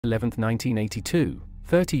11, 1982,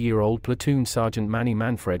 30-year-old platoon sergeant Manny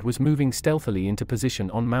Manfred was moving stealthily into position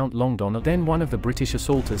on Mount Longdon. Then one of the British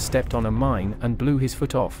assaulters stepped on a mine and blew his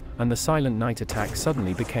foot off, and the silent night attack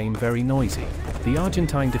suddenly became very noisy. The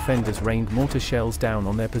Argentine defenders rained mortar shells down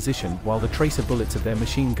on their position while the tracer bullets of their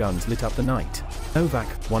machine guns lit up the night. Novak,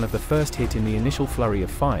 one of the first hit in the initial flurry of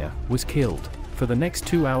fire, was killed. For the next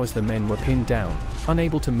 2 hours the men were pinned down,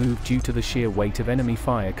 unable to move due to the sheer weight of enemy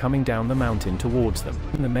fire coming down the mountain towards them.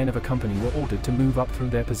 The men of a company were ordered to move up through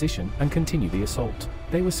their position and continue the assault.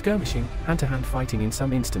 They were skirmishing, hand-to-hand fighting in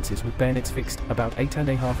some instances with bayonets fixed, about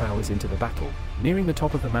 8.5 hours into the battle. Nearing the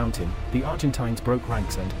top of the mountain, the Argentines broke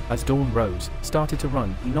ranks and, as dawn rose, started to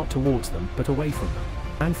run, not towards them, but away from them.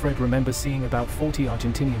 Manfred remembers seeing about 40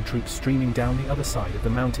 Argentinian troops streaming down the other side of the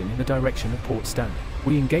mountain in the direction of Port Stanley.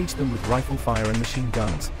 "We engaged them with rifle fire and machine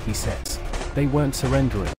guns," he says. "They weren't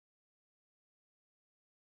surrendering.